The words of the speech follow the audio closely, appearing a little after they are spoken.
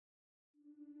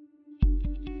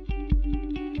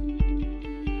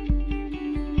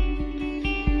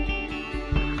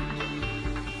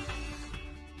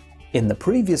In the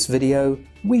previous video,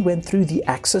 we went through the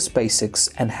axis basics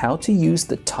and how to use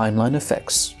the timeline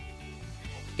effects.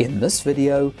 In this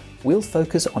video, we'll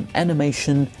focus on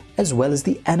animation as well as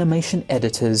the animation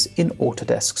editors in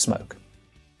Autodesk Smoke.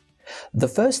 The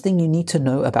first thing you need to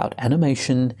know about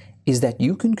animation is that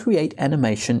you can create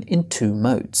animation in two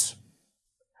modes.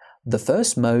 The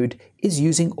first mode is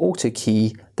using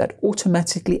AutoKey that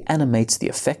automatically animates the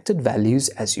affected values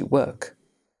as you work.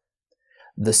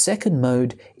 The second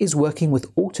mode is working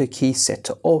with AutoKey set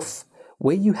to off,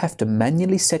 where you have to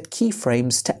manually set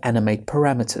keyframes to animate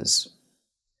parameters.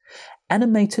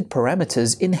 Animated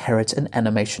parameters inherit an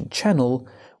animation channel,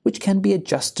 which can be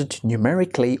adjusted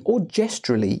numerically or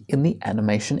gesturally in the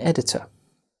animation editor.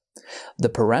 The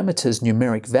parameters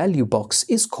numeric value box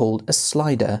is called a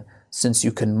slider, since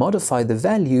you can modify the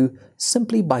value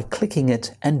simply by clicking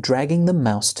it and dragging the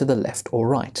mouse to the left or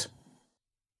right.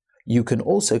 You can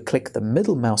also click the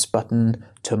middle mouse button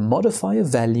to modify a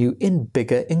value in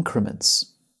bigger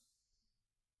increments.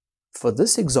 For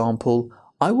this example,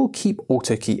 I will keep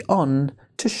AutoKey on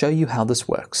to show you how this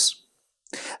works.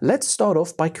 Let's start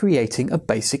off by creating a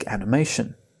basic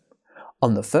animation.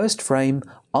 On the first frame,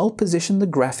 I'll position the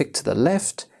graphic to the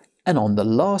left, and on the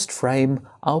last frame,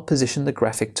 I'll position the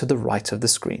graphic to the right of the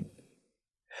screen.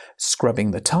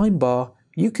 Scrubbing the time bar,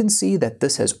 you can see that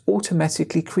this has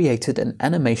automatically created an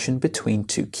animation between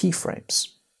two keyframes.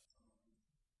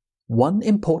 One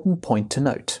important point to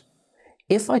note: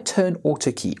 if I turn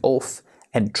AutoKey off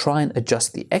and try and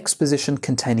adjust the X position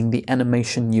containing the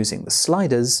animation using the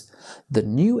sliders, the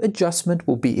new adjustment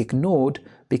will be ignored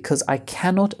because I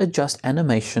cannot adjust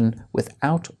animation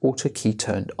without AutoKey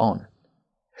turned on.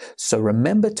 So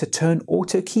remember to turn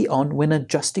AutoKey on when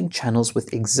adjusting channels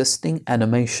with existing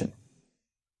animation.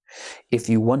 If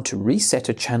you want to reset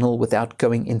a channel without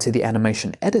going into the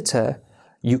animation editor,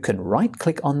 you can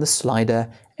right-click on the slider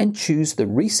and choose the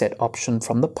reset option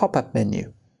from the pop-up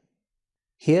menu.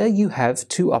 Here you have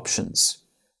two options.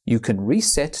 You can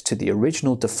reset to the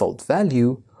original default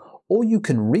value, or you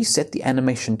can reset the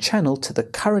animation channel to the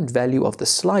current value of the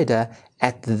slider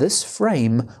at this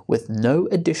frame with no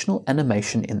additional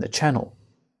animation in the channel.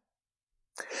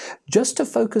 Just to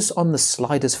focus on the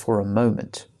sliders for a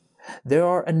moment, there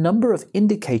are a number of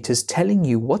indicators telling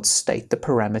you what state the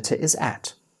parameter is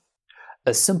at.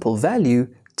 A simple value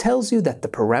tells you that the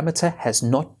parameter has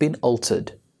not been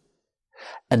altered.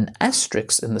 An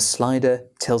asterisk in the slider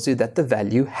tells you that the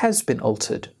value has been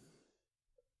altered.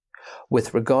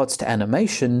 With regards to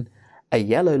animation, a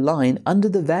yellow line under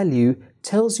the value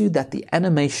tells you that the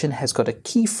animation has got a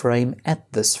keyframe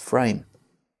at this frame.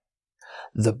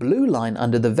 The blue line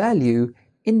under the value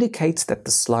indicates that the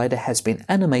slider has been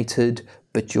animated,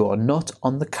 but you are not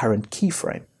on the current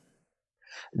keyframe.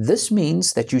 This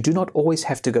means that you do not always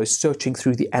have to go searching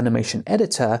through the animation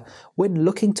editor when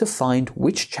looking to find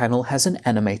which channel has an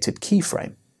animated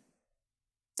keyframe.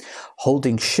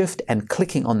 Holding Shift and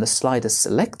clicking on the slider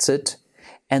selects it,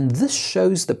 and this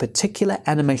shows the particular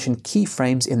animation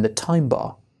keyframes in the time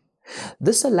bar.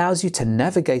 This allows you to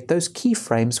navigate those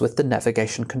keyframes with the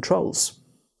navigation controls.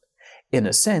 In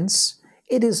a sense,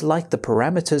 it is like the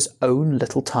parameter's own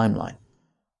little timeline.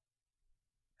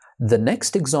 The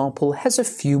next example has a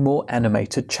few more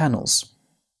animated channels.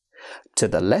 To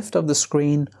the left of the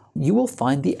screen, you will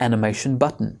find the animation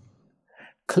button.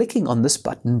 Clicking on this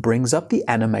button brings up the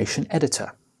animation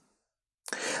editor.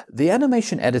 The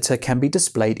animation editor can be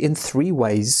displayed in three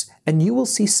ways, and you will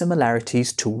see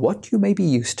similarities to what you may be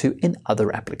used to in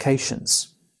other applications.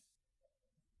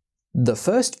 The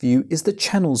first view is the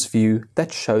channels view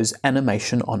that shows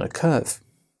animation on a curve.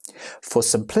 For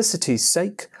simplicity's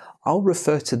sake, I'll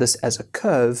refer to this as a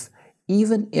curve,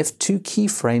 even if two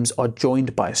keyframes are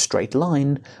joined by a straight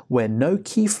line where no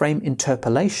keyframe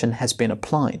interpolation has been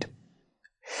applied.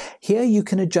 Here you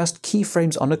can adjust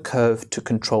keyframes on a curve to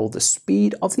control the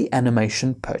speed of the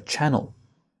animation per channel.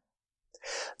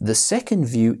 The second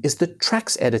view is the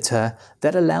tracks editor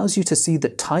that allows you to see the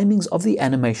timings of the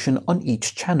animation on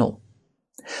each channel.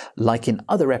 Like in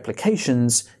other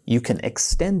applications, you can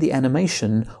extend the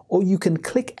animation, or you can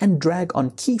click and drag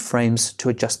on keyframes to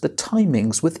adjust the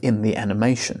timings within the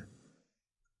animation.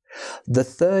 The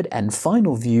third and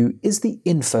final view is the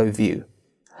info view.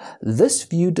 This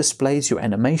view displays your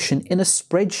animation in a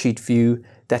spreadsheet view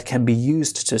that can be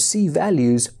used to see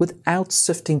values without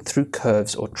sifting through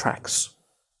curves or tracks.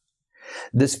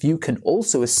 This view can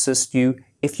also assist you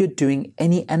if you're doing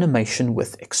any animation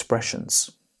with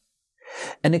expressions.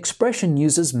 An expression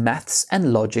uses maths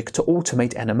and logic to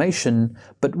automate animation,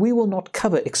 but we will not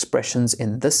cover expressions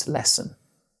in this lesson.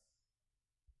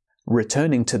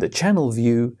 Returning to the channel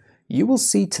view, you will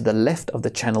see to the left of the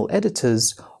channel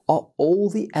editors are all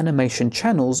the animation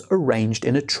channels arranged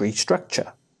in a tree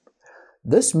structure.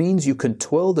 This means you can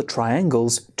twirl the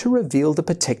triangles to reveal the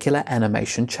particular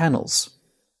animation channels.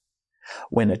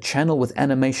 When a channel with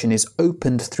animation is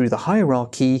opened through the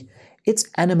hierarchy, its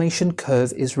animation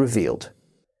curve is revealed.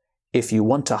 If you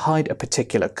want to hide a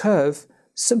particular curve,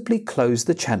 simply close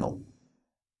the channel.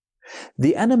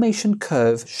 The animation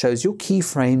curve shows your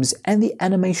keyframes and the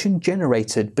animation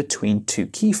generated between two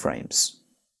keyframes.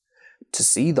 To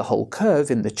see the whole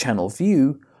curve in the channel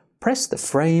view, press the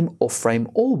Frame or Frame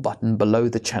All button below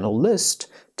the channel list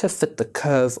to fit the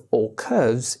curve or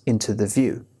curves into the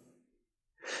view.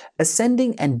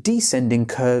 Ascending and descending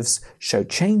curves show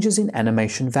changes in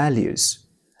animation values.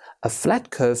 A flat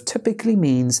curve typically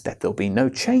means that there'll be no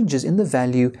changes in the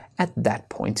value at that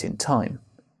point in time.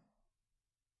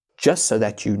 Just so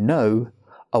that you know,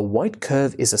 a white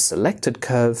curve is a selected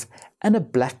curve and a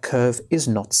black curve is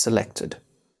not selected.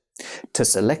 To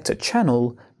select a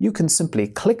channel, you can simply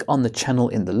click on the channel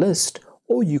in the list,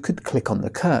 or you could click on the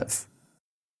curve.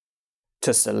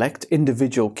 To select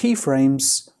individual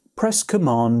keyframes, press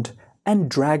Command and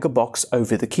drag a box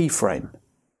over the keyframe.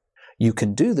 You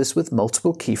can do this with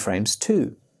multiple keyframes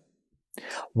too.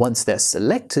 Once they're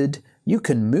selected, you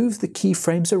can move the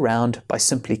keyframes around by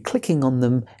simply clicking on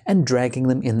them and dragging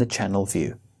them in the channel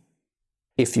view.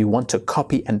 If you want to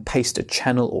copy and paste a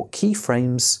channel or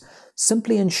keyframes,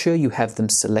 simply ensure you have them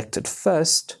selected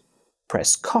first,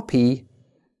 press Copy,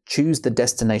 choose the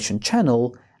destination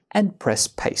channel, and press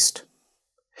Paste.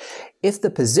 If the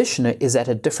positioner is at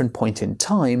a different point in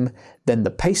time, then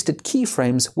the pasted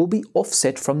keyframes will be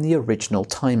offset from the original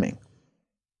timing.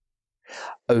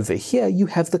 Over here you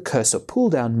have the cursor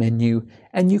pull-down menu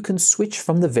and you can switch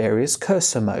from the various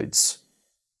cursor modes.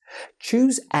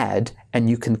 Choose Add and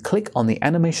you can click on the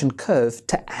animation curve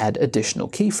to add additional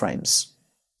keyframes.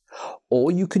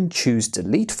 Or you can choose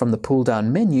Delete from the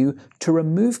pull-down menu to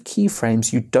remove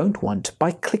keyframes you don't want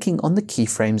by clicking on the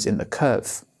keyframes in the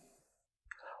curve.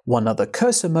 One other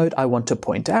cursor mode I want to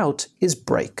point out is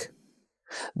Break.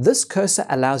 This cursor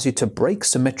allows you to break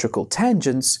symmetrical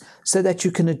tangents so that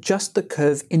you can adjust the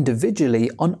curve individually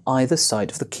on either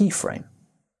side of the keyframe.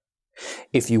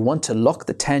 If you want to lock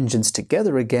the tangents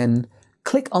together again,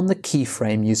 click on the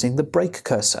keyframe using the Break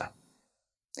cursor.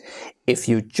 If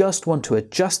you just want to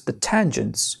adjust the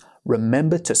tangents,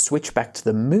 remember to switch back to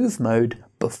the Move mode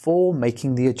before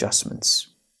making the adjustments.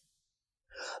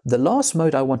 The last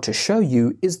mode I want to show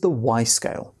you is the Y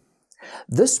scale.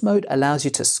 This mode allows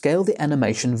you to scale the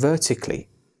animation vertically.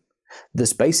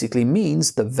 This basically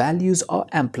means the values are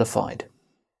amplified.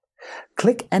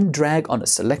 Click and drag on a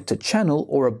selected channel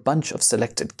or a bunch of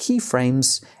selected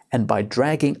keyframes, and by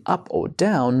dragging up or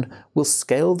down, will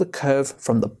scale the curve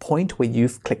from the point where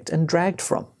you've clicked and dragged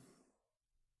from.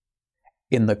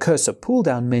 In the cursor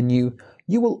pull-down menu,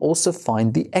 you will also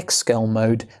find the X scale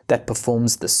mode that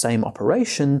performs the same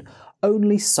operation,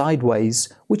 only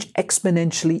sideways, which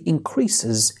exponentially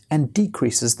increases and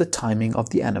decreases the timing of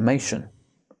the animation.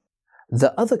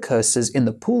 The other cursors in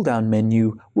the pull-down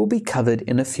menu will be covered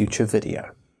in a future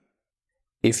video.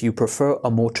 If you prefer a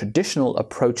more traditional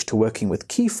approach to working with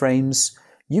keyframes,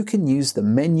 you can use the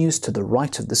menus to the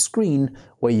right of the screen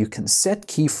where you can set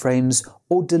keyframes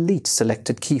or delete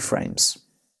selected keyframes.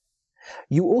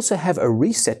 You also have a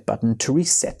reset button to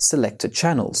reset selected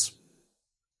channels.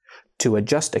 To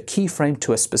adjust a keyframe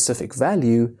to a specific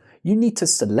value, you need to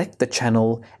select the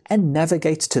channel and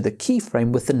navigate to the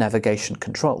keyframe with the navigation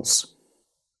controls.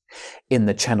 In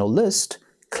the channel list,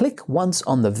 click once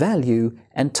on the value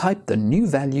and type the new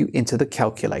value into the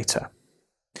calculator.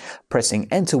 Pressing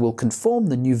Enter will confirm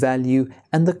the new value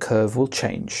and the curve will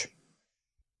change.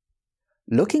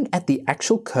 Looking at the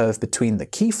actual curve between the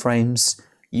keyframes,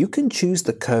 you can choose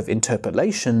the curve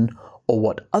interpolation, or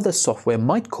what other software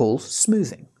might call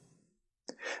smoothing.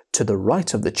 To the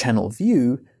right of the channel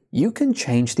view, you can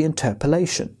change the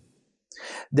interpolation.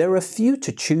 There are a few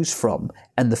to choose from,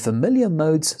 and the familiar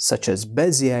modes such as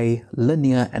Bezier,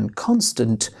 linear, and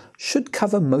constant should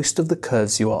cover most of the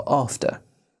curves you are after.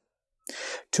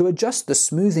 To adjust the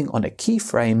smoothing on a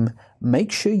keyframe,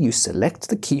 make sure you select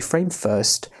the keyframe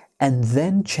first and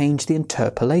then change the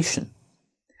interpolation.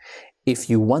 If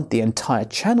you want the entire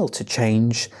channel to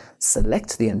change,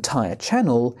 select the entire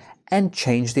channel and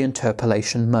change the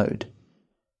interpolation mode.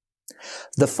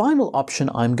 The final option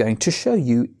I'm going to show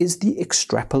you is the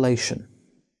extrapolation.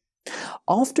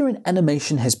 After an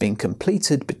animation has been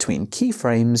completed between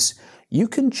keyframes, you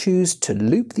can choose to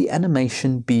loop the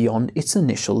animation beyond its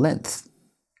initial length.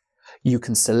 You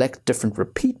can select different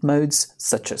repeat modes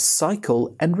such as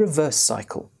cycle and reverse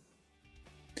cycle.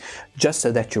 Just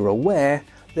so that you're aware,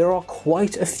 there are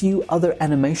quite a few other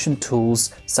animation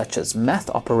tools such as math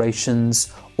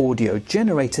operations,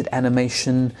 audio-generated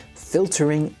animation,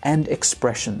 filtering, and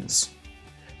expressions.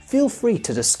 Feel free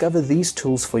to discover these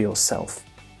tools for yourself.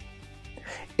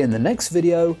 In the next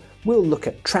video, we'll look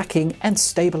at tracking and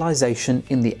stabilization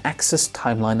in the Axis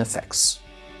Timeline effects.